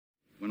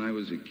When I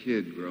was a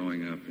kid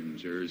growing up in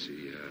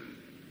Jersey,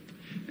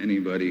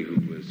 anybody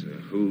who was a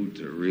hoot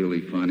or really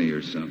funny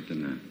or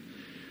something,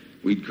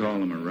 we'd call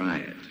him a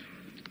riot.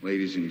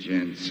 Ladies and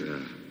gents,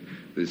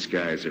 this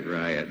guy's a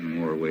riot in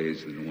more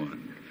ways than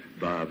one.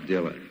 Bob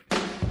Dylan.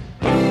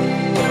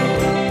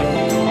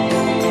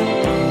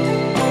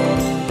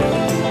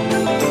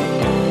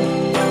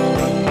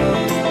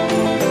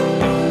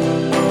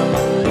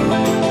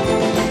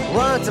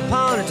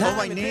 Oh,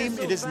 my name,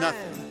 it is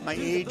nothing. My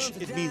age,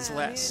 it means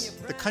less.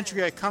 The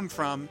country I come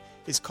from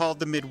is called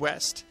the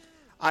Midwest.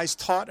 I was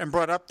taught and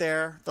brought up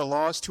there the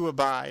laws to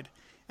abide,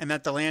 and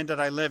that the land that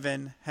I live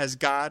in has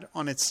God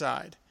on its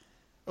side.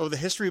 Oh, the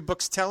history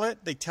books tell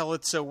it, they tell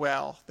it so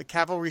well. The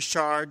cavalry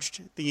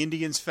charged, the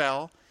Indians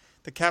fell.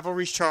 The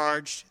cavalry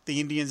charged, the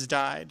Indians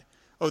died.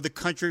 Oh, the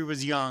country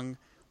was young,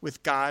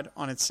 with God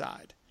on its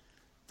side.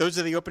 Those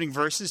are the opening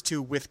verses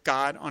to With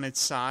God on Its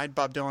Side,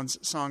 Bob Dylan's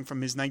song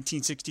from his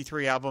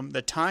 1963 album,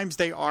 The Times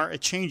They Are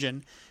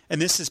A-Changin'.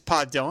 And this is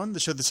Pod Dylan, the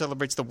show that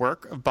celebrates the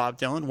work of Bob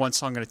Dylan, one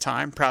song at a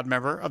time, proud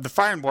member of the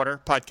Fire and Water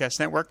Podcast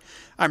Network.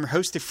 I'm your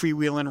host, the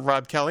freewheeling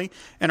Rob Kelly,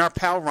 and our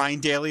pal Ryan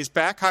Daly is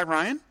back. Hi,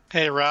 Ryan.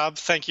 Hey, Rob.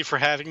 Thank you for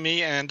having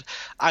me. And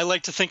I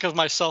like to think of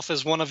myself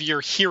as one of your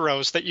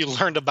heroes that you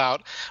learned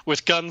about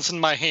with guns in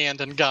my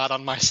hand and God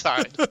on my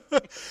side.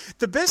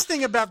 The best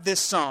thing about this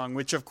song,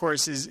 which, of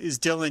course, is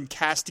Dylan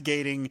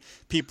castigating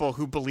people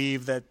who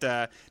believe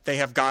that they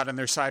have God on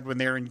their side when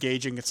they're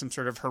engaging in some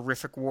sort of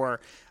horrific war.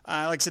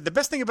 Like I said, the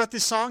best thing about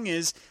this song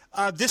is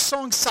this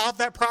song solved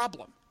that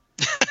problem.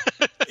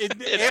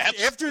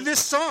 After this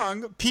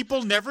song,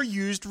 people never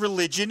used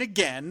religion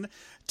again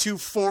to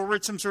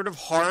forward some sort of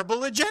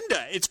horrible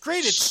agenda. It's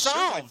great. It's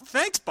solved.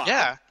 Thanks, Bob.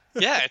 Yeah.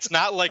 Yeah, it's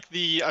not like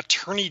the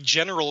Attorney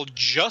General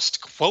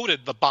just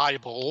quoted the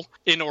Bible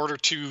in order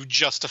to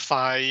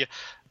justify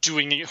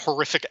doing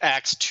horrific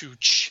acts to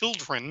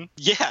children.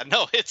 Yeah,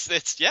 no, it's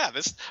this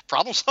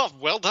problem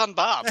solved. Well done,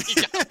 Bob.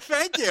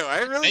 Thank you. I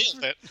really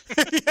nailed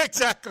it. Yeah,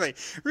 exactly.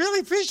 Really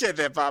appreciate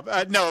that, Bob.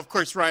 No, of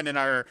course, Ryan and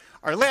I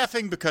are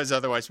laughing because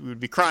otherwise we would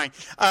be crying.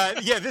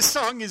 Yeah, this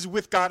song is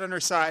With God on Our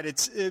Side.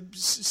 It's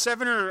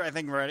 7 or I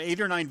think we're at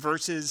 8 or 9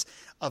 verses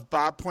of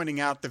Bob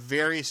pointing out the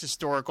various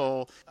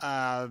historical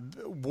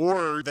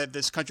war that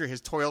this country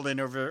has toiled in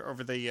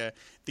over the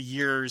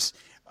years.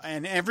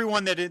 And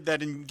everyone that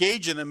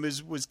engaged in them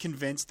was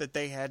convinced that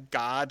they had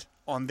God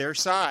on their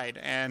side.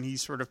 And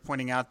he's sort of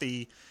pointing out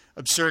the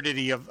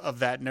absurdity of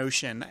that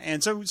notion.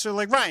 And so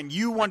like, Ryan,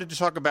 you wanted to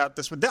talk about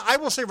this one. I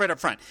will say right up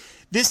front,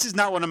 this is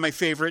not one of my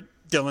favorite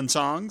Dylan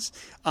songs.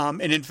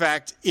 And in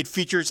fact, it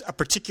features a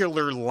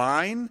particular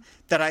line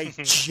that I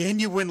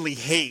genuinely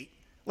hate.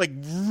 Like,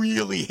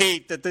 really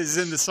hate that this is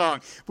in the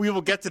song. We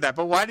will get to that.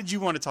 But why did you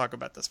want to talk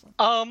about this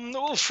one?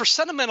 Well, for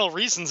sentimental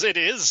reasons, it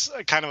is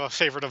kind of a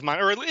favorite of mine,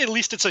 or at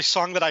least it's a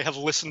song that I have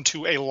listened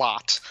to a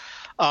lot.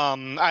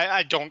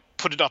 I don't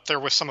put it up there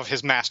with some of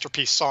his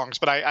masterpiece songs,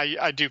 but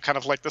I do kind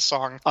of like the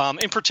song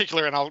in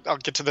particular, and I'll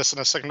get to this in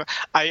a second.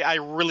 I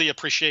really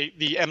appreciate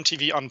the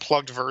MTV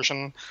Unplugged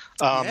version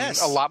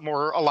yes. a lot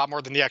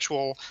more than the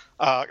actual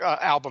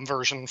album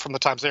version from The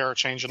Times They Are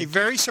A-Changin'. A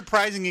very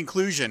surprising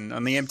inclusion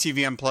on the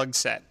MTV Unplugged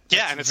set.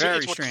 Yeah, and it's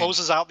what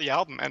closes out the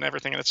album and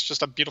everything, and it's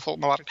just a beautiful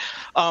melodic.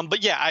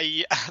 But yeah,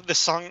 this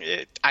song,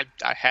 I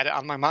had it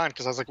on my mind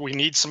because I was like, we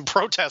need some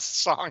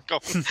protest song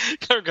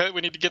going.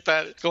 We need to get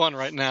that going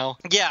right now.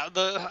 Yeah,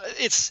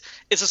 it's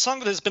a song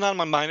that has been on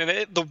my mind,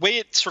 and the way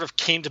it sort of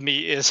came to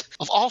me is,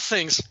 of all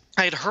things,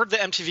 I had heard the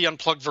MTV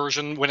Unplugged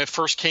version when it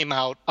first came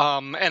out,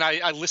 and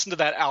I listened to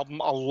that album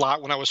a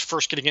lot when I was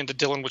first getting into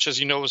Dylan, which, as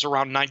you know, was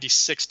around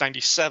 96,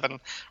 97,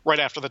 right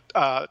after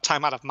the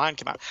Time Out of Mind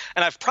came out.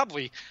 And I've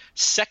probably,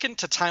 second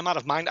to Time Out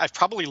of Mind, I've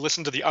probably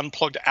listened to the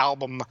Unplugged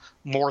album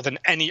more than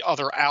any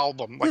other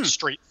album, like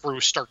straight through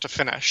start to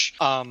finish.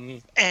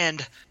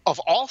 And of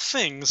all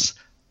things,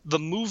 the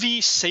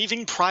movie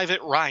Saving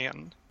Private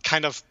Ryan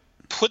kind of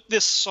put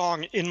this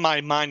song in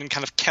my mind and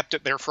kind of kept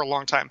it there for a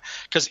long time.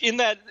 Because in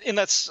that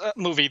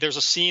movie, there's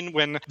a scene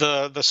when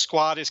the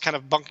squad is kind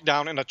of bunked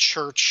down in a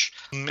church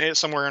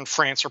somewhere in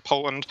France or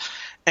Poland,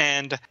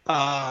 and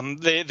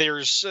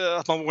there's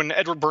a moment when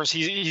Edward Burns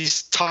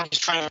he's trying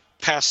to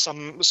pass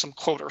some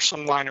quote or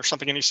some line or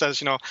something, and he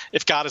says,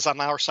 if God is on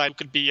our side, who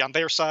could be on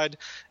their side?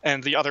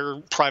 And the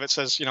other private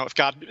says, if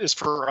God is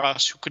for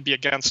us, who could be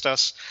against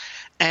us?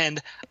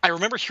 And I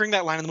remember hearing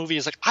that line in the movie.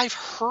 Is like, I've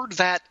heard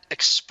that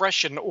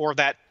expression or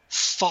that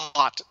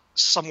thought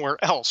somewhere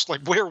else.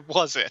 Like, where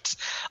was it?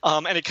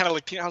 And it kind of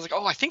like, I was like,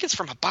 oh, I think it's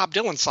from a Bob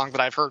Dylan song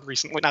that I've heard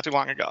recently, not too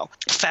long ago.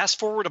 Fast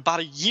forward about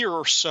a year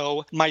or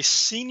so, my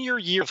senior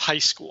year of high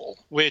school,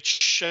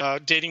 which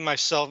dating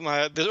myself,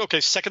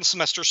 second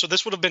semester. So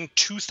this would have been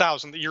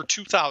 2000, the year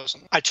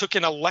 2000. I took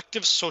an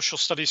elective social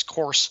studies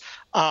course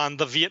on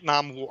the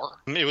Vietnam War.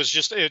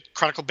 It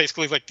chronicled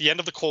basically like the end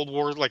of the Cold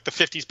War, like the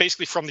 50s,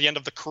 basically from the end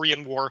of the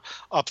Korean War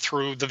up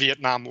through the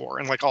Vietnam War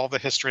and like all the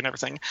history and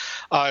everything.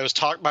 It was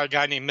taught by a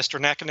guy named Mr.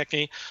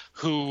 Nakanickney,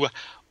 who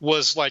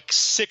was like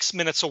 6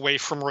 minutes away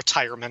from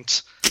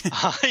retirement.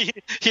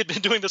 He had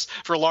been doing this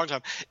for a long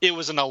time. It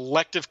was an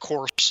elective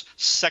course,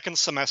 second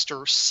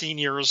semester,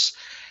 seniors.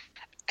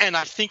 And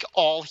I think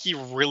all he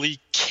really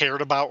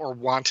cared about or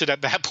wanted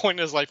at that point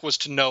in his life was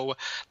to know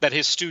that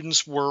his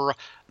students were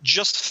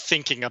just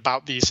thinking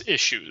about these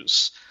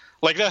issues.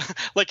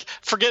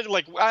 Forget,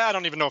 I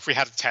don't even know if we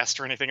had a test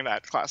or anything in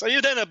that class. It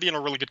ended up being a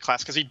really good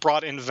class because he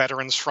brought in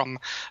veterans from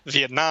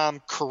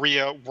Vietnam,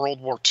 Korea, World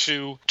War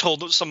II,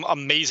 told some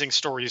amazing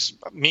stories,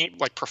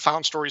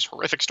 profound stories,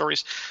 horrific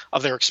stories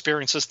of their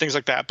experiences, things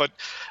like that. But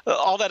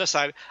all that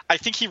aside, I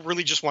think he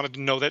really just wanted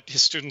to know that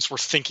his students were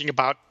thinking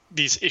about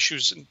these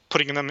issues and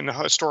putting them in a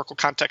historical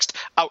context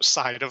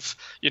outside of,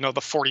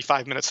 the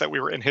 45 minutes that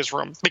we were in his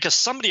room. Because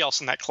somebody else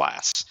in that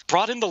class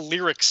brought in the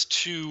lyrics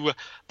to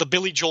the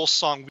Billy Joel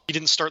song, "We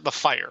Didn't Start the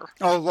Fire."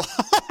 Oh,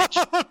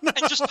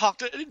 and just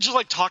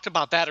talked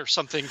about that or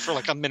something for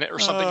a minute or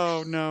something.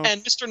 Oh, no.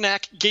 And Mr.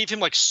 Knack gave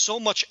him so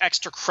much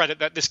extra credit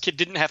that this kid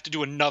didn't have to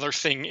do another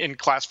thing in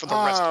class for the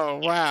rest of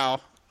the year. Oh,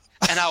 wow.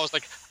 And I was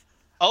like,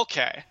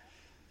 okay,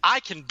 I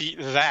can beat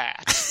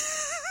that.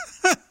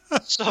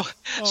 So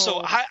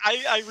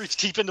I reached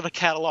deep into the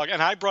catalog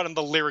and I brought him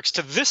the lyrics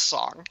to this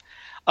song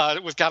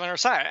with God on Our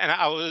Side,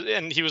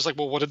 and he was like,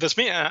 "Well, what did this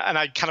mean?" And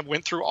I kind of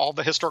went through all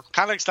the historical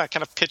context. I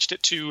kind of pitched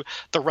it to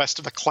the rest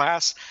of the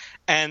class,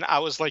 and I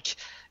was like,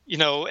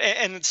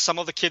 and some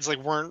of the kids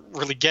weren't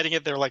really getting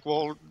it. They're like,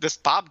 "Well, this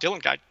Bob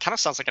Dylan guy kind of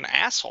sounds like an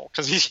asshole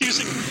because he's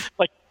using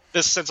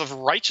this sense of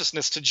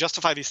righteousness to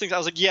justify these things." I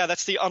was like, yeah,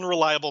 that's the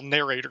unreliable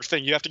narrator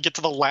thing. You have to get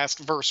to the last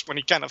verse when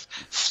he kind of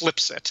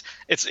flips it.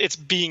 It's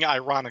being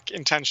ironic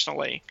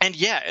intentionally. And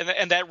yeah,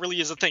 and that really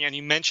is the thing. And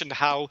you mentioned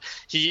how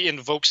he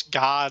invokes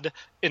God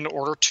in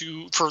order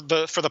for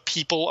the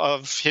people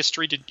of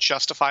history to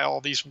justify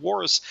all these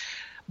wars.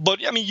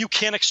 But, you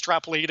can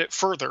extrapolate it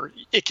further.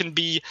 It can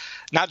be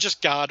not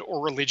just God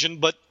or religion,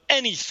 but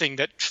anything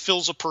that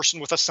fills a person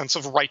with a sense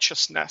of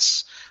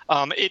righteousness.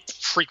 It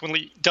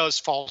frequently does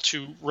fall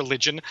to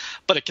religion,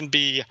 but it can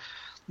be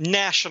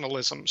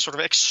nationalism, sort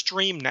of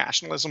extreme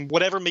nationalism.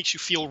 Whatever makes you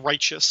feel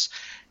righteous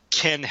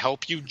can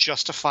help you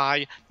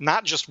justify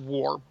not just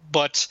war,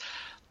 but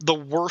the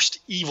worst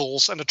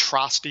evils and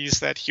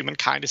atrocities that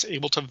humankind is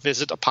able to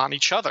visit upon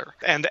each other.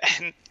 And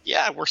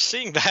yeah, we're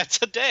seeing that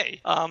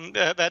today.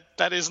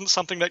 That isn't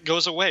something that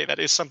goes away. That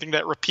is something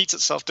that repeats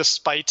itself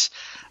despite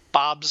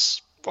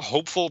Bob's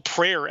hopeful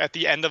prayer at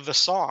the end of the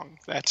song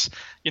that,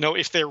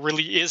 if there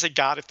really is a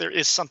God, if there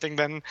is something,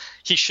 then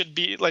he should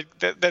be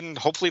then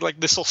hopefully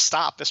this will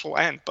stop, this will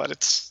end. But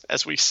it's,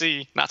 as we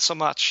see, not so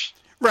much.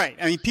 Right.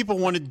 People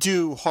want to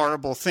do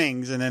horrible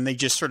things, and then they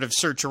just sort of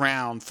search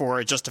around for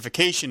a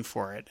justification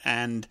for it.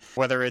 And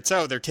whether it's,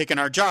 they're taking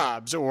our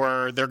jobs,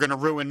 or they're going to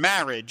ruin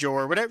marriage,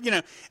 or whatever,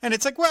 And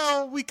it's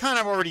well, we kind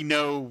of already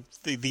know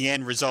the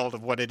end result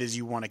of what it is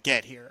you want to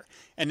get here.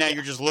 And now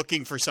you're just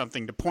looking for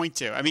something to point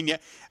to.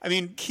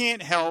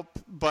 Can't help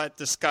but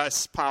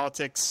discuss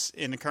politics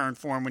in the current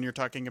form when you're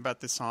talking about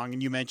this song.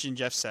 And you mentioned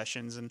Jeff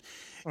Sessions. And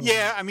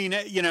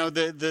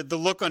the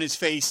look on his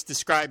face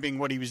describing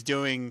what he was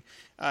doing,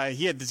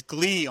 he had this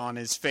glee on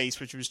his face,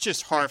 which was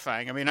just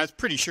horrifying. I was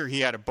pretty sure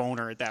he had a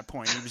boner at that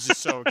point. He was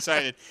just so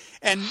excited.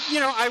 And,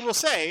 I will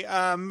say,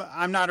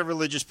 I'm not a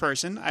religious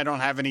person. I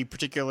don't have any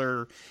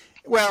particular...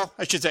 Well,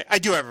 I should say I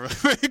do have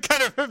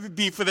kind of a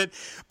beef with it,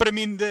 but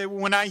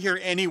when I hear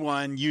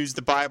anyone use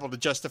the Bible to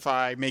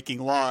justify making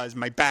laws,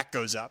 my back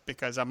goes up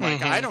because I'm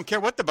like, I don't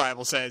care what the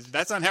Bible says.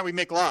 That's not how we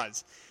make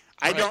laws.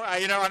 Right.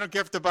 I don't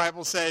care if the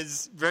Bible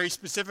says very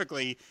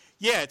specifically,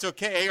 yeah, it's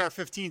okay.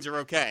 AR-15s are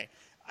okay.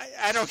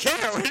 I don't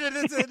care what it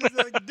is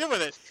to do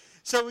with it.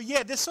 So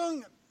yeah, this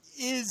song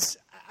is.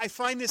 I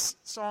find this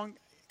song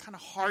kind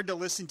of hard to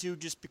listen to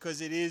just because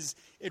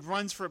it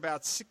runs for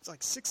about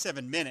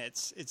 6-7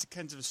 minutes. It's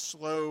kind of a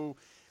slow,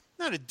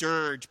 not a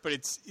dirge, but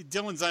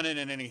Dylan's not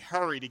in any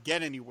hurry to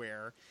get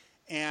anywhere.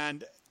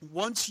 And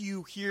once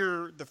you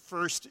hear the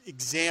first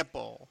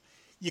example,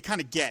 you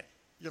kind of get it.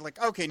 You're like,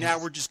 okay, now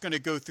we're just going to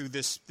go through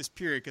this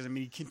period. Because,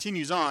 he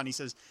continues on. He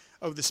says,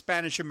 the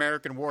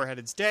Spanish-American War had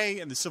its day,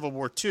 and the Civil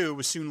War, too,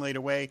 was soon laid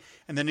away.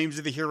 And the names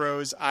of the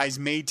heroes, eyes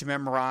made to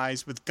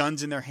memorize, with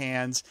guns in their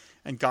hands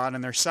and God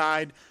on their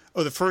side.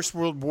 Oh, the First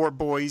World War,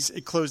 boys,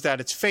 it closed out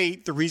its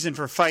fate. The reason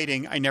for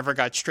fighting, I never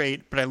got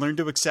straight, but I learned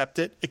to accept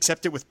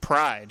it with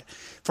pride.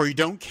 For you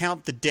don't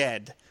count the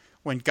dead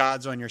when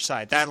God's on your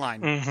side. That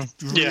line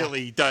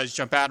really does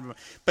jump out of me.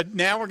 But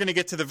now we're going to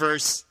get to the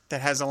verse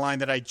that has a line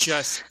that I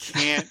just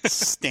can't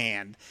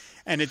stand.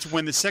 And it's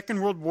when the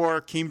Second World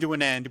War came to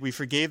an end, we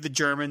forgave the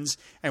Germans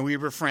and we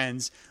were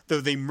friends.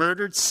 Though they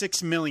murdered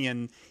 6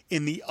 million,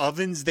 in the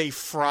ovens they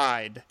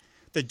fried.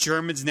 The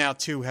Germans now,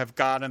 too, have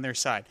God on their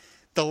side.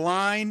 The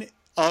line,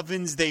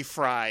 ovens they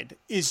fried,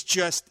 is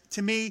just,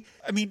 to me,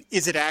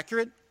 is it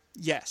accurate?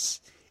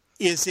 Yes.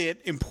 Is it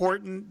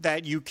important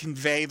that you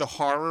convey the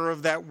horror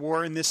of that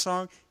war in this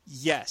song?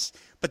 Yes.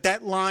 But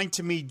that line,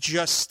 to me,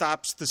 just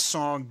stops the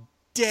song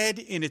dead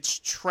in its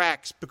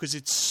tracks because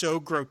it's so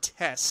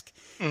grotesque.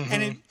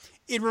 And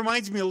it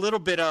reminds me a little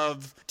bit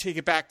of, take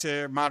it back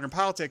to modern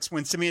politics,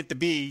 when Samantha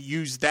Bee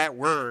used that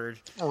word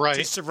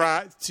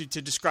to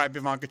describe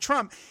Ivanka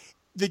Trump.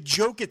 The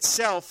joke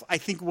itself, I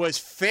think, was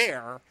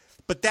fair,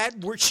 but that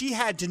word, she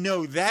had to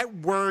know that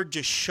word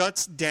just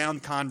shuts down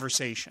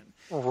conversation.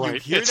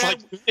 Right.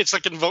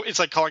 It's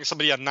like calling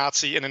somebody a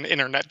Nazi in an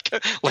internet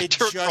forum.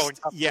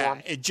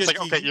 It's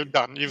like, okay, you're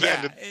done. You've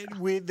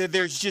ended.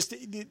 There's just,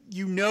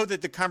 you know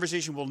that the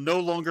conversation will no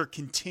longer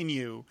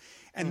continue.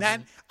 And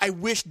that, I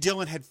wish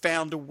Dylan had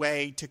found a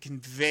way to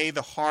convey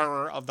the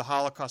horror of the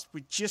Holocaust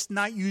with just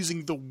not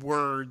using the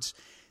words,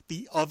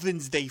 the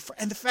ovens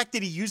and the fact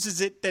that he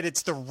uses it, that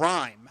it's the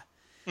rhyme.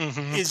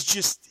 Is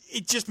just,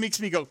 it just makes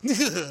me go,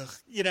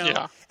 you know.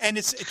 Yeah. And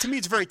to me,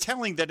 it's very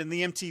telling that in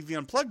the MTV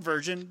Unplugged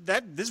version,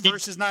 that this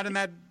verse is not in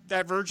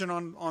that version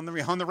on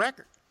the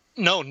record.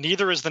 No,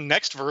 neither is the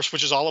next verse,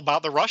 which is all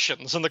about the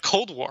Russians and the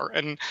Cold War.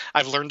 And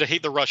I've learned to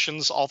hate the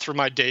Russians all through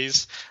my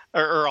days,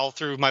 or all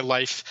through my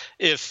life.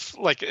 If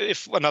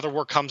another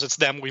war comes, it's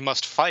them we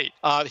must fight.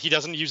 He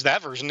doesn't use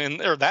that version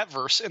that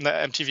verse in the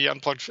MTV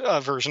Unplugged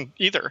version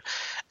either.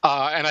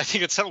 And I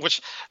think it's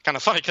which kind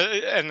of funny.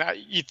 And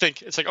you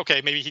think it's like,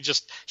 okay, maybe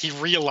he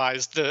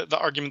realized the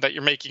argument that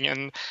you're making,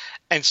 and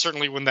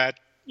certainly when that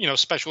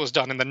special was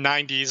done in the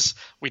 90s,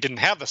 we didn't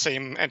have the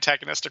same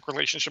antagonistic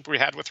relationship we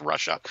had with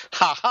Russia.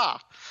 Ha ha.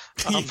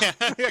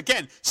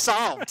 Again,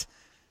 solved.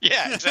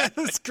 Yeah,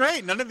 exactly. That's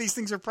great. None of these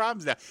things are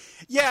problems now.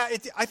 Yeah,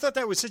 I thought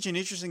that was such an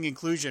interesting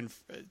inclusion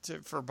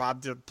for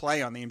Bob to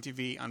play on the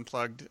MTV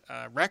Unplugged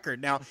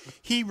record. Now,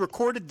 he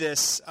recorded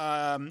this.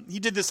 He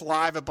did this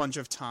live a bunch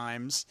of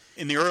times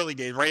in the early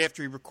days, right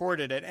after he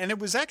recorded it. And it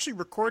was actually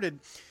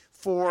recorded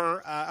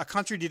for a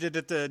concert he did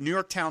at the New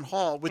York Town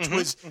Hall, which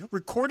was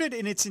recorded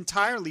in its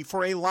entirety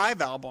for a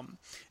live album.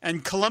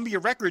 And Columbia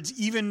Records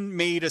even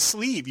made a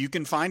sleeve. You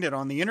can find it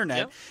on the internet.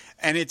 Yep.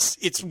 And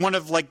it's one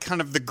of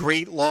kind of the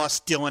great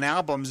lost Dylan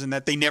albums, in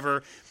that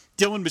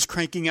Dylan was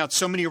cranking out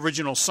so many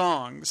original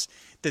songs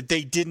that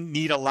they didn't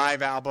need a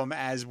live album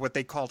as what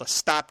they called a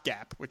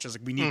stopgap, which is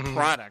we need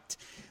product.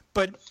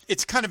 But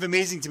it's kind of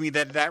amazing to me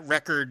that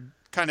record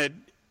kind of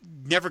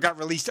never got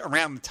released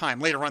around the time.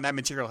 Later on, that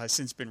material has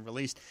since been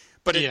released.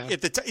 But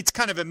it's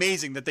kind of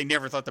amazing that they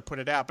never thought to put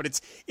it out. But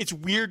it's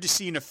weird to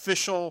see an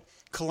official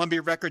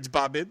Columbia Records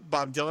Bob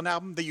Dylan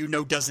album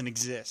that doesn't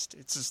exist.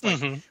 It's just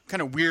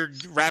kind of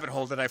weird rabbit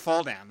hole that I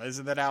fall down.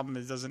 That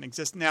album doesn't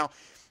exist. Now,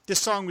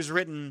 this song was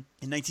written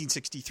in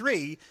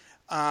 1963.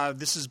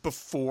 This is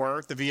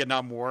before the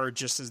Vietnam War,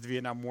 just as the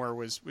Vietnam War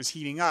was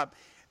heating up.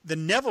 The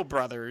Neville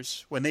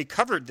Brothers, when they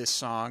covered this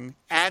song,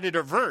 added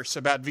a verse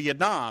about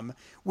Vietnam,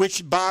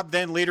 which Bob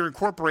then later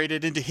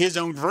incorporated into his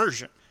own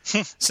version.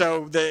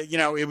 So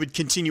it would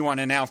continue on.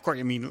 And now, of course,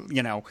 I mean,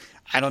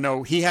 I don't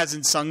know. He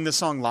hasn't sung the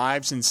song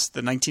live since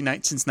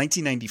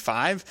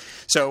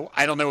 1995. So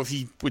I don't know if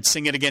he would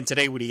sing it again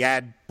today. Would he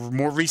add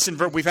more recent?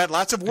 We've had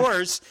lots of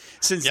wars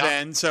since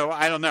then. So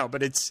I don't know.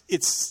 But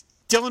it's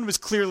Dylan was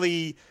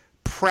clearly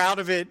proud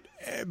of it,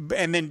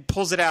 and then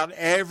pulls it out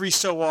every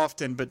so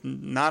often, but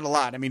not a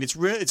lot. I mean,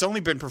 it's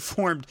only been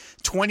performed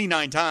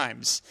 29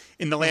 times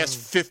in the last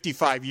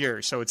 55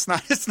 years. So it's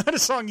not a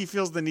song he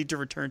feels the need to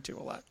return to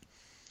a lot.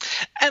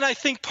 And I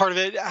think part of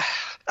it,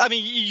 I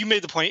mean, you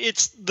made the point.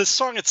 The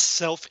song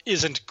itself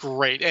isn't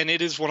great, and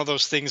it is one of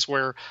those things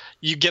where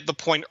you get the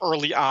point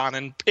early on,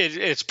 and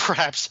it's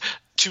perhaps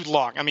too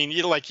long. I mean,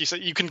 like you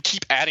said, you can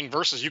keep adding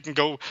verses. You can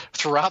go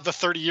throughout the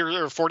 30 years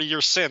or 40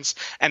 years since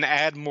and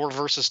add more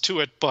verses to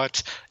it,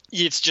 but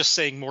it's just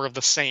saying more of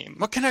the same.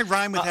 What can I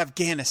rhyme with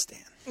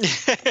Afghanistan?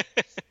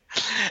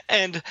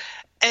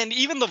 And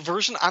even the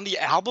version on the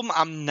album,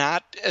 I'm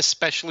not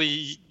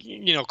especially,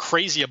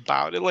 crazy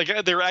about it.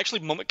 Like, there are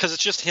actually moments, because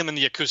it's just him and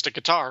the acoustic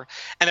guitar,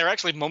 and there are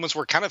actually moments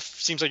where it kind of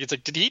seems like it's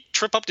like, did he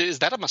trip up? Is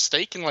that a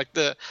mistake in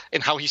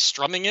in how he's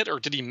strumming it, or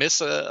did he miss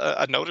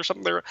a note or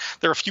something? There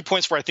are a few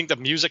points where I think the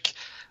music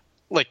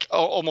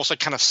almost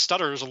kind of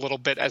stutters a little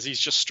bit as he's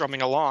just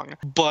strumming along.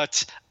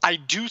 But I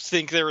do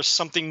think there is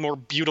something more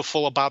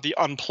beautiful about the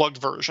unplugged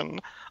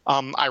version,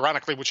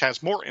 ironically, which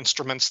has more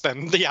instruments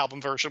than the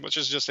album version, which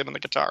is just him and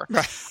the guitar.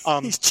 Right.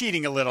 He's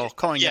cheating a little,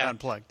 calling it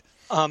unplugged.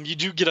 You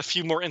do get a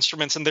few more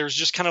instruments, and there's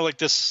just kind of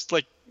this,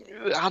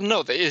 I don't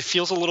know, it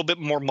feels a little bit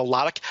more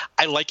melodic.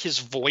 I like his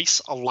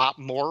voice a lot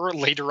more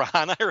later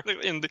on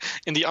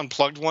in the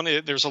unplugged one.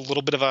 There's a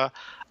little bit of a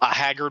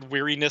haggard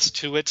weariness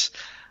to it.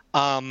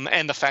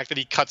 And the fact that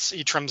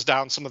he trims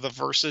down some of the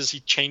verses,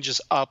 he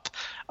changes up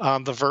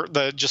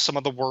just some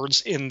of the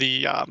words in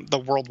the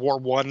World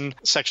War I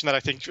section that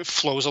I think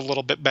flows a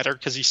little bit better,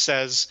 because he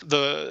says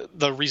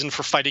the reason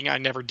for fighting I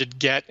never did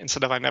get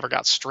instead of I never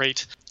got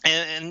straight.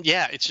 And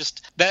yeah, it's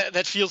just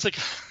that feels like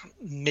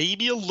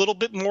maybe a little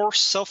bit more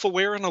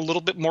self-aware and a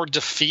little bit more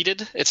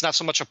defeated. It's not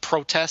so much a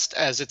protest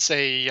as it's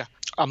a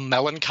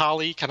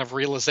melancholy kind of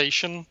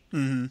realization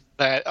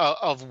that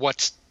of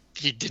what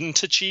he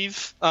didn't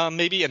achieve,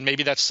 maybe, and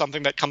maybe that's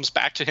something that comes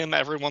back to him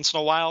every once in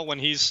a while when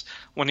he's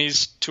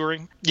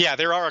touring. Yeah,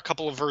 there are a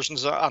couple of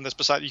versions on this.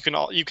 Besides,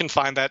 you can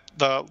find that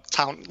the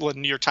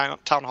New York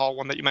Town Hall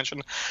one that you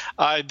mentioned.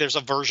 There's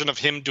a version of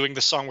him doing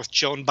the song with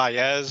Joan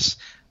Baez,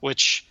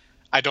 which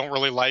I don't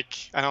really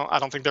like. I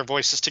don't think their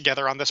voices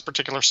together on this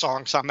particular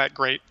song sound that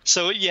great.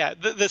 So yeah,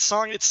 the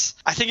song,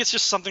 I think it's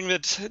just something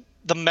that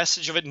the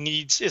message of it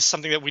is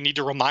something that we need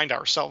to remind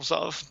ourselves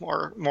of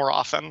more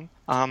often.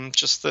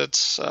 Just that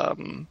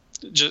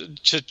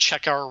to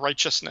check our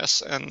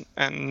righteousness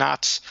and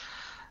not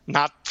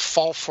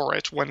fall for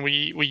it when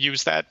we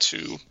use that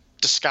to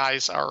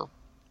disguise our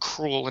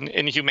cruel and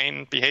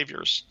inhumane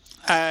behaviors.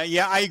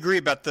 Yeah, I agree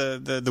about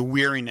the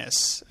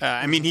weariness.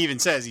 I mean, he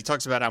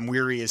talks about I'm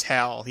weary as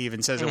hell. He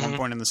even says at one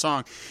point in the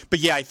song. But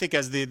yeah, I think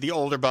as the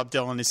older Bob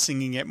Dylan is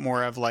singing it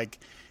more of like,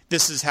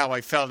 this is how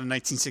I felt in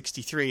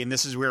 1963, and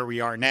this is where we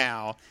are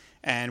now,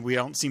 and we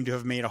don't seem to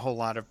have made a whole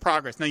lot of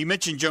progress. Now, you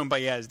mentioned Joan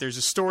Baez. There's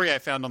a story I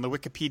found on the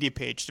Wikipedia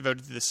page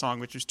devoted to this song,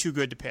 which was too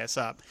good to pass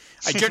up.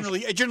 I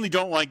generally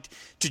don't like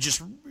to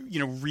just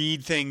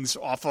read things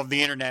off of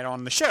the internet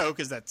on the show,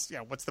 because that's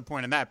what's the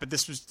point in that? But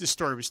this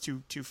story was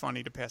too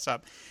funny to pass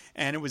up,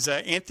 and it was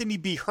Anthony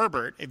B.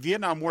 Herbert, a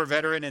Vietnam War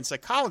veteran and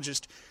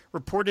psychologist,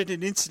 reported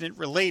an incident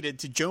related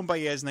to Joan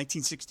Baez's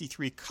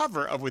 1963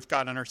 cover of With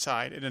God on Our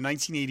Side in a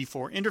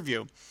 1984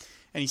 interview.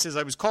 And he says,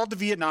 I was called to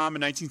Vietnam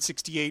in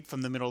 1968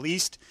 from the Middle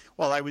East.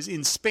 While I was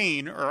in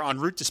Spain, or en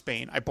route to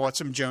Spain, I bought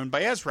some Joan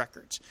Baez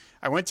records.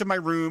 I went to my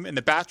room in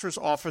the bachelor's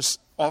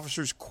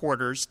officer's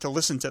quarters to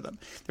listen to them.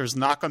 There was a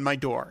knock on my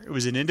door. It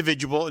was an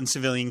individual in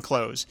civilian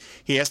clothes.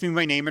 He asked me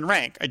my name and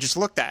rank. I just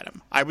looked at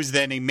him. I was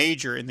then a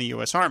major in the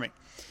U.S. Army.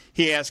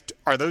 He asked,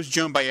 are those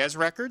Joan Baez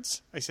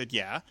records? I said,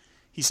 yeah.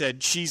 He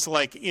said, she's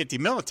like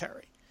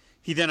anti-military.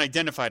 He then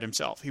identified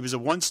himself. He was a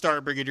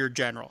one-star brigadier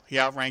general. He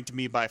outranked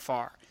me by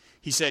far.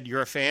 He said,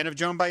 you're a fan of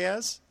Joan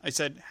Baez? I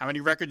said, how many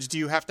records do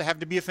you have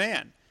to be a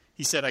fan?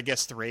 He said, I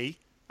guess 3.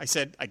 I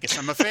said, I guess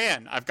I'm a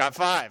fan. I've got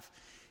 5.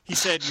 He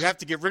said, you have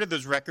to get rid of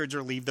those records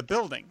or leave the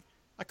building.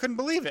 I couldn't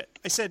believe it.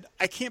 I said,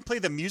 I can't play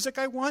the music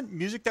I want,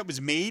 music that was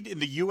made in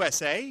the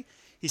USA?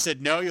 He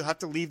said, no, you'll have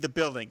to leave the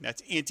building.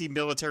 That's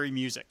anti-military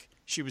music.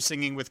 She was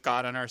singing With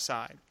God on Our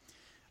Side.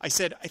 I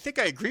said, I think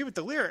I agree with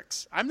the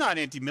lyrics. I'm not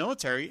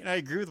anti-military, and I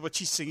agree with what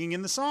she's singing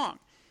in the song.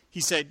 He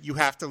said, you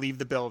have to leave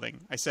the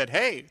building. I said,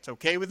 hey, it's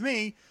okay with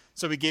me.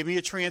 So he gave me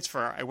a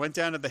transfer. I went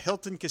down to the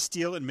Hilton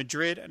Castile in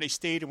Madrid, and I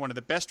stayed in one of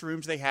the best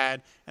rooms they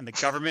had, and the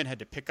government had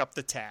to pick up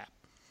the tab.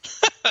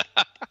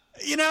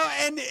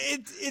 And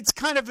it's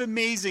kind of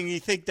amazing. You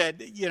think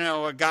that,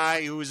 a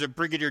guy who is a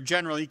brigadier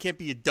general, you can't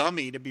be a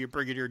dummy to be a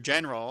brigadier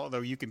general,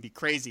 although you can be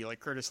crazy like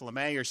Curtis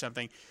LeMay or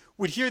something,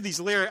 would hear these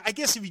lyrics. I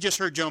guess if you just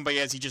heard Joan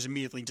Baez, he just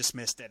immediately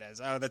dismissed it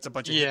as, oh, that's a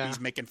bunch of hippies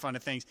making fun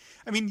of things.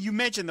 I mean, you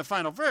mentioned the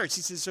final verse.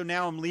 He says, so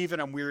now I'm leaving,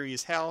 I'm weary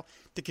as hell.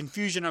 The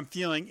confusion I'm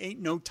feeling ain't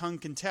no tongue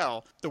can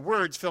tell. The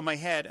words fill my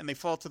head and they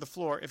fall to the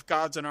floor. If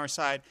God's on our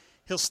side,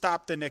 he'll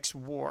stop the next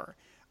war.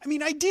 I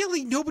mean,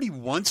 ideally, nobody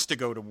wants to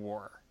go to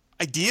war.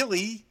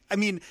 Ideally, I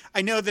mean,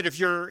 I know that if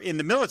you're in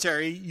the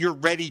military, you're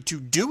ready to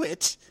do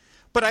it,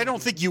 but I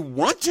don't think you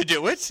want to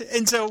do it.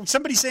 And so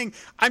somebody saying,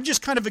 I'm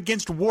just kind of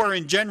against war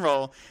in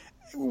general,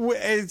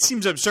 it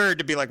seems absurd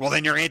to be like, well,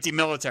 then you're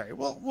anti-military.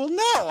 Well,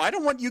 no, I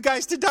don't want you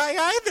guys to die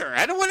either.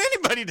 I don't want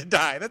anybody to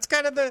die. That's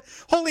kind of the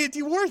whole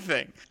anti-war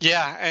thing.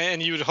 Yeah,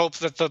 and you would hope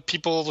that the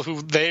people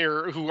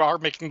who are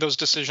making those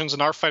decisions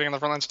and are fighting on the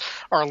front lines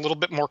are a little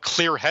bit more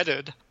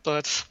clear-headed.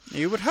 But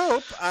you would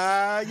hope.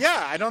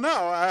 Yeah, I don't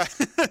know.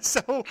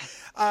 So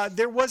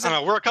there was. I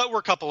don't know. We're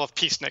a couple of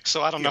peaceniks,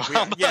 so I don't know.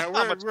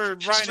 We're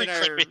Ryan and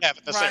I. We have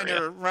in this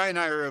area. Ryan and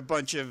I are a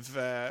bunch of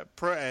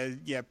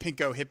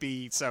pinko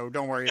hippie. So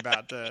don't worry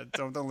about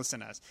don't listen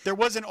to us. There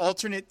was an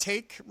alternate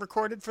take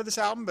recorded for this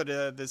album, but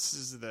this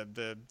is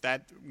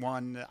that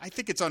one. I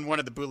think it's on one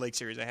of the bootleg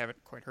series. I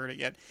haven't quite heard it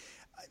yet.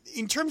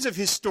 In terms of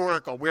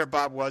historical, where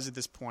Bob was at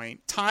this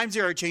point, Times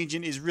Are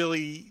Changing is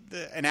really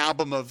an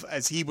album of,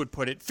 as he would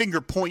put it,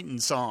 finger-pointing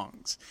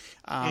songs.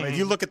 If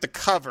you look at the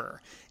cover,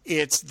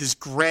 it's this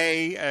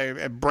gray,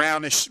 a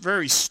brownish,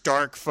 very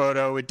stark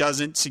photo. It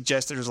doesn't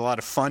suggest that there's a lot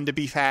of fun to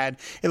be had.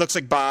 It looks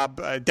like Bob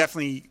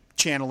definitely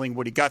channeling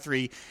Woody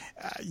Guthrie.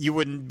 You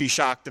wouldn't be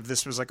shocked if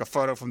this was like a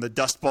photo from the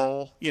Dust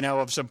Bowl,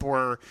 of some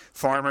poor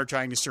farmer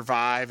trying to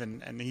survive.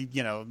 And he,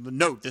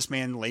 note, this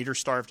man later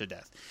starved to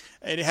death.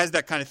 And it has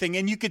that kind of thing.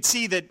 And you could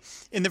see that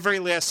in the very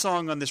last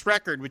song on this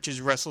record, which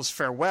is Restless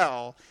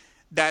Farewell,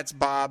 that's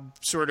Bob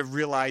sort of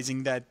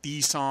realizing that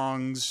these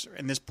songs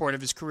and this part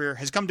of his career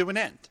has come to an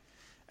end.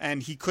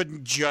 And he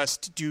couldn't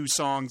just do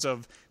songs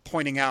of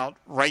pointing out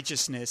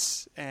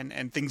righteousness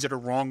and things that are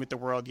wrong with the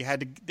world. You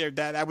had to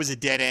that was a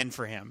dead end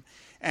for him.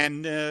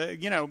 And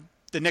the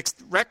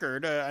next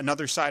record,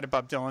 Another Side of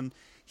Bob Dylan,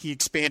 he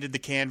expanded the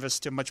canvas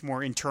to much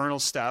more internal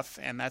stuff,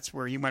 and that's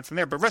where he went from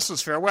there. But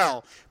Restless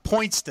Farewell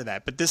points to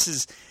that. But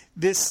this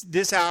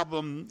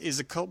album is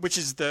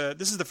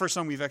this is the first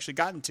song we've actually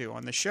gotten to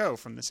on the show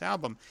from this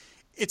album.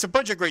 It's a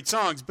bunch of great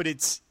songs, but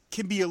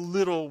can be a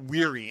little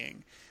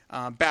wearying.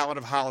 Ballad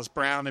of Hollis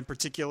Brown in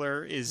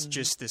particular is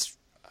just this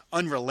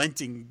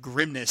unrelenting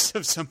grimness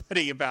of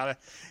somebody about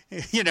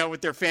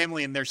with their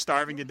family and they're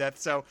starving to death.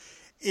 So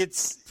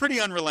it's pretty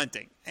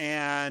unrelenting.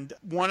 And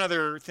one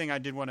other thing I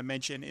did want to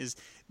mention is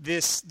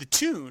the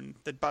tune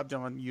that Bob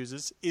Dylan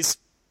uses is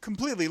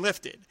completely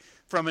lifted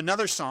from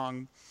another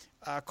song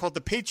called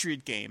The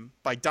Patriot Game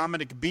by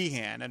Dominic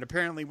Behan. And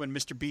apparently when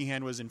Mr.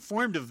 Behan was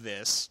informed of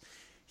this,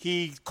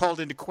 he called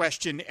into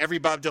question every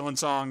Bob Dylan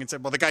song and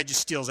said, well, the guy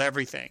just steals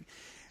everything.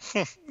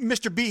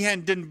 Mr.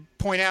 Behan didn't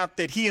point out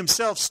that he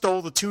himself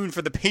stole the tune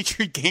for The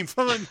Patriot Game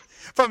from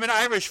an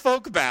Irish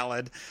folk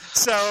ballad.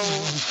 So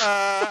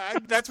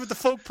that's what the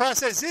folk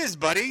process is,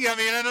 buddy. I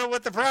mean, I don't know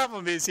what the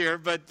problem is here,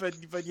 but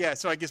yeah.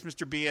 So I guess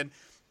Mr. Behan,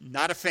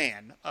 not a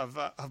fan of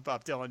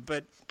Bob Dylan,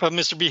 but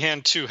Mr.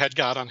 Behan too had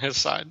God on his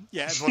side.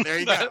 Yeah, well, there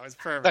you go. It's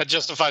perfect. That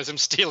justifies him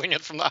stealing it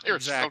from the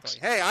Irish folks.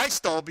 Hey, I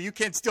stole, but you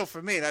can't steal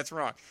from me. That's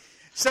wrong.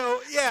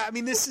 So yeah, I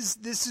mean, this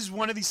is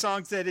one of these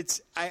songs that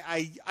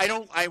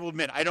I will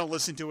admit I don't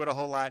listen to it a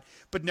whole lot,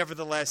 but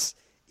nevertheless,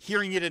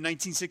 hearing it in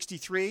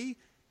 1963,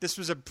 this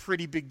was a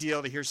pretty big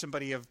deal to hear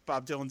somebody of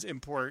Bob Dylan's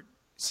import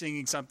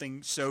singing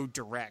something so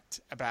direct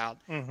about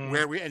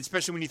where we, and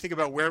especially when you think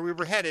about where we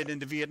were headed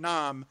into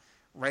Vietnam,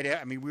 right?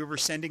 I mean, we were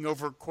sending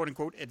over quote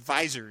unquote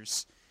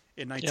advisors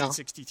in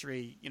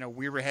 1963. You know,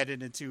 we were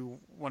headed into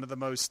one of the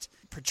most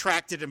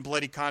protracted and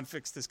bloody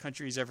conflicts this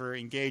country has ever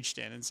engaged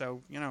in, and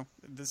so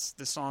this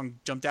song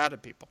jumped out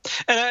at people.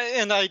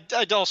 And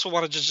I'd also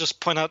wanted to just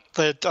point out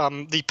that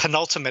the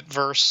penultimate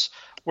verse,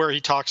 where he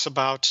talks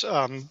about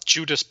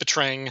Judas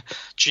betraying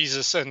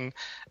Jesus, and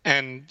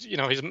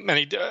he's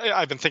many.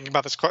 I've been thinking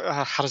about this.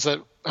 How does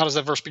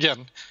that verse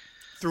begin?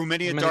 Through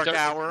many a dark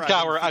hour,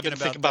 I've been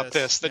thinking about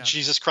this, that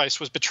Jesus Christ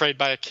was betrayed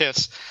by a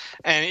kiss.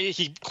 And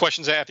he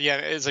questions it at the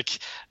end. It's like,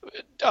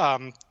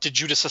 did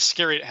Judas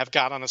Iscariot have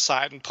God on his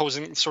side? And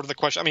posing sort of the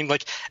question. I mean,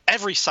 like,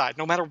 every side,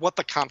 no matter what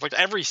the conflict,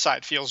 every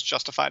side feels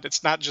justified.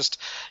 It's not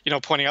just,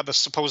 pointing out the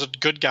supposed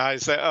good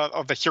guys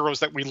of the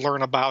heroes that we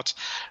learn about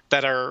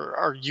that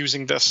are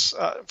using this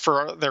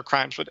for their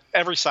crimes, but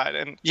every side.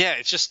 And yeah,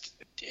 it's just,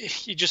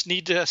 you just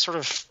need to sort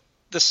of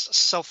this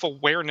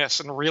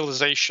self-awareness and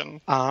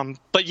realization.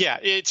 But yeah,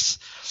 this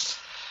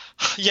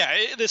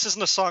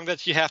isn't a song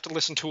that you have to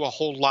listen to a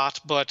whole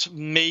lot, but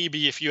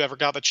maybe if you ever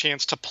got the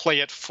chance to play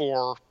it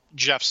for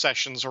Jeff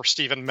Sessions or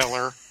Stephen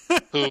Miller,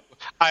 who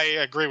I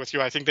agree with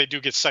you, I think they do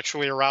get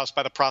sexually aroused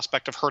by the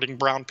prospect of hurting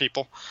brown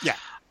people. Yeah.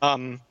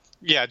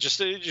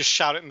 Just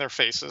shout it in their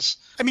faces.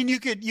 I mean, you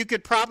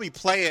could probably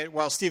play it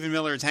while Stephen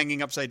Miller is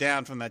hanging upside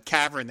down from that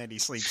cavern that he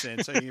sleeps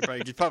in. So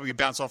you'd probably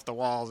bounce off the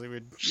walls. It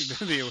would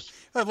be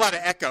a lot of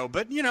echo,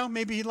 but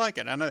maybe he'd like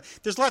it. I know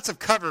there's lots of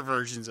cover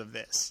versions of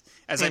this,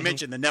 as I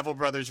mentioned, the Neville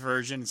Brothers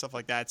version and stuff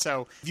like that.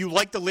 So if you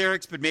like the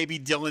lyrics, but maybe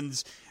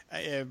Dylan's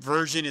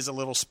version is a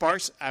little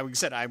sparse, I would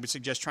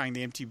suggest trying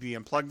the MTV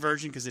Unplugged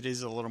version because it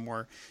is a little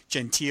more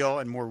genteel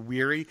and more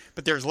weary.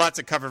 But there's lots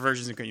of cover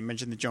versions. You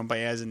mentioned the Joan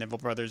Baez and Neville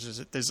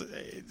Brothers. There's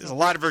a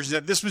lot of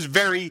versions. This was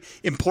very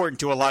important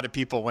to a lot of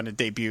people when it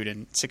debuted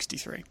in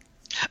 '63.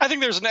 I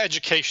think there's an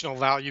educational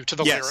value to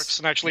the lyrics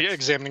and actually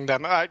examining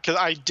them. Because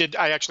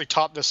I actually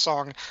taught this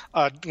song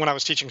when I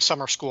was teaching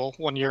summer school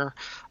one year,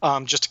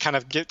 just to kind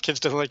of get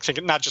kids to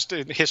think not just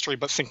in history,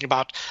 but thinking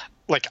about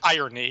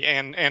irony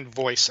and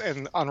voice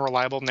and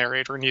unreliable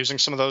narrator, and using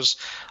some of those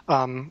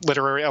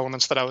literary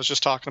elements that I was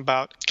just talking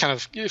about, kind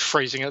of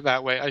phrasing it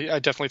that way. I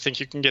definitely think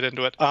you can get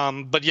into it.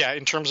 But yeah,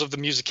 in terms of the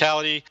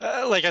musicality,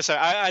 like I said,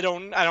 I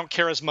don't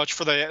care as much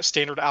for the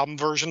standard album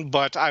version,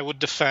 but I would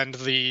defend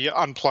the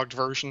unplugged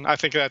version. I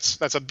think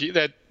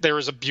that there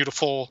is a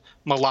beautiful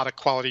melodic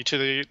quality to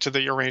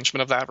the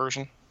arrangement of that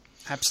version.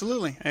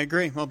 Absolutely, I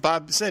agree. Well,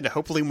 Bob said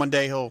hopefully one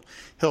day he'll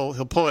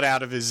pull it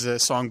out of his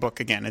songbook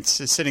again.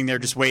 It's sitting there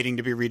just waiting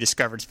to be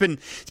rediscovered.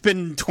 It's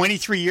been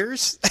 23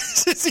 years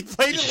since he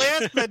played it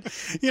last, but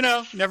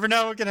never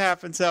know what can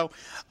happen. So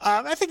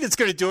I think that's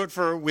going to do it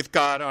for With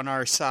God on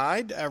Our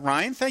Side.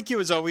 Ryan, thank you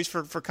as always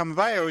for coming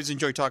by. I always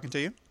enjoy talking to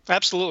you.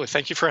 Absolutely,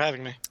 thank you for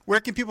having me. Where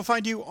can people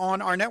find you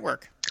on our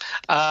network?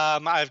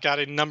 I've got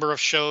a number of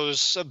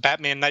shows,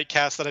 Batman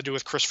Nightcast that I do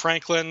with Chris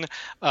Franklin,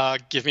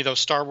 Give Me Those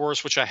Star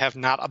Wars, which I have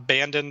not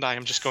abandoned. I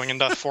am just going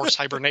into forced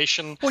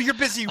hibernation. Well, you're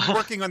busy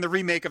working on the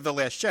remake of The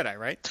Last Jedi,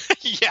 right?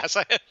 Yes,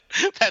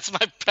 that's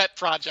my pet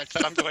project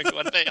that I'm going to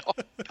unveil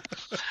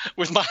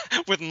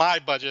with my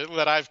budget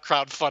that I've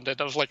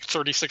crowdfunded of like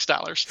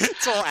 $36.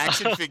 It's all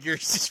action figures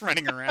just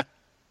running around.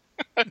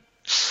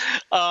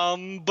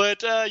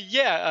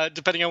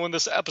 Depending on when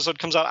this episode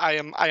comes out,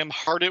 I am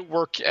hard at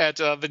work at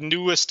the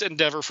newest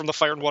endeavor from the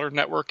Fire and Water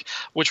Network,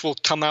 which will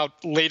come out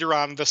later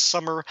on this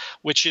summer,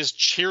 which is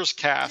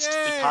Cheerscast,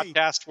 the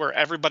podcast where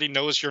everybody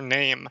knows your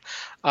name.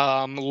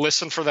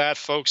 Listen for that,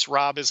 folks.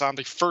 Rob is on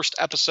the first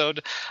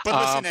episode. But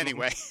listen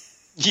anyway.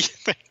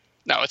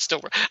 No, it's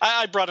still.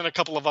 I brought in a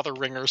couple of other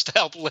ringers to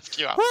help lift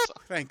you up. So.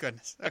 Thank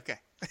goodness. Okay.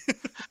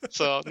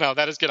 So no,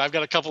 that is good. I've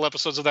got a couple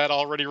episodes of that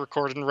already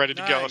recorded and ready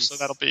to go. So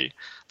Nice.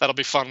 that'll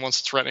be fun once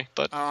it's ready.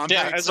 But I'm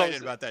yeah, very as excited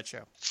always, about that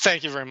show.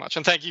 thank you very much,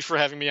 and thank you for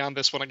having me on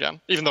this one again,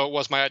 even though it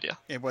was my idea.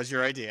 It was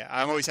your idea.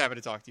 I'm always happy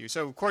to talk to you.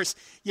 So, of course,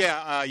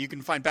 you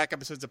can find back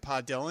episodes of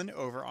Pod Dylan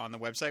over on the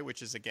website,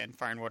 which is, again,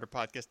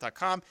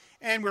 fireandwaterpodcast.com.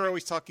 And we're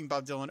always talking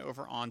Bob Dylan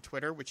over on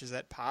Twitter, which is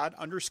at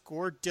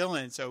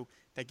pod_Dylan. So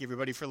thank you,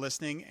 everybody, for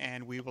listening,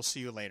 and we will see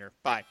you later.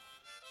 Bye.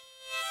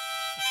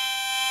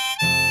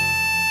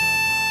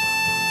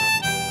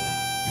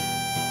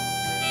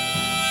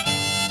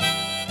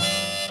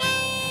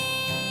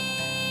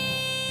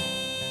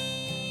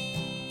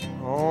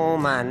 Oh,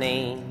 my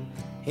name,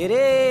 it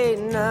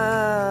ain't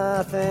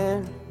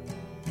nothing.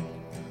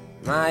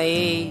 My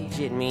age,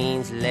 it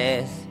means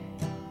less.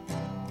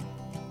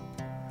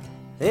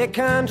 The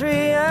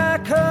country I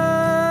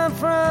come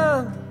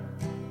from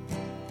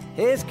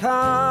is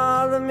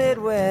called the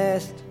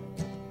Midwest.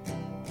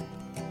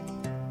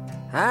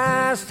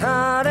 I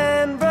started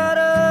and brought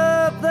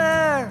up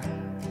there,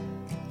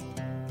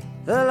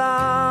 the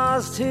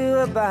laws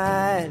to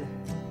abide,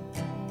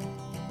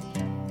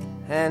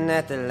 and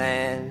that the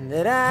land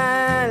that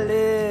I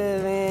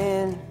live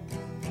in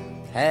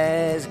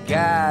has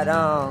God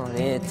on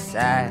its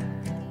side.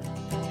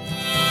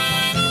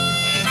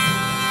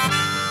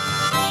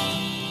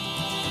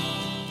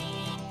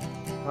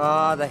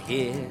 Oh, the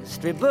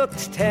history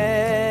books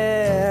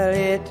tell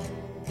it,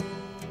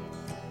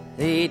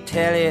 they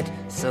tell it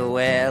so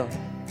well.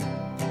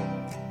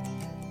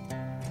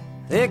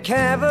 The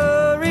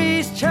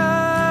cavalry's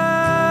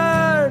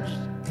charged,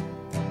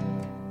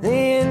 the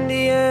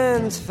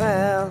Indians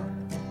fell.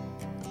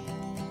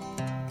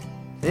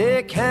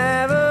 The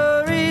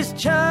cavalry's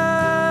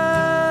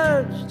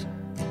charged,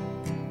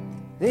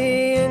 the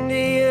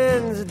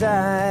Indians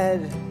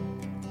died.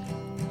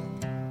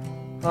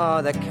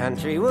 Oh, the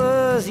country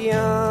was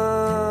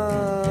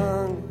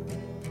young,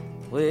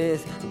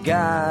 with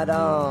God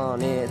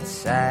on its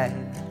side.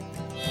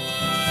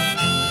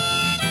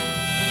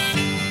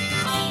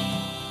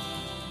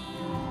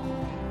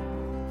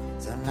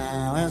 So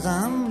now as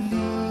I'm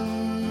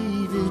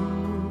leaving,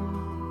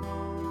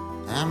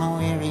 I'm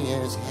weary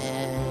as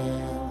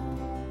hell.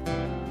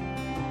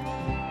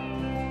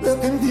 The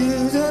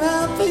confusion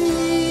I'm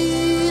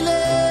feeling,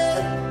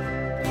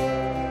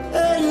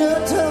 and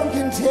no tongue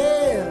can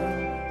tell.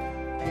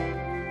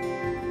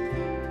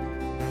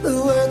 The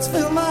words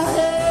fill my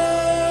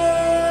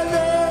head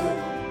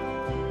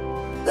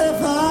and they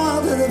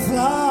fall to the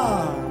floor.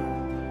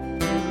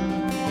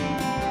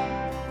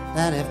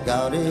 And if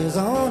God is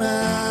on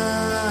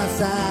our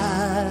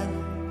side,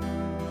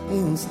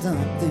 he'll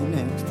stop the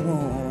next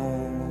war.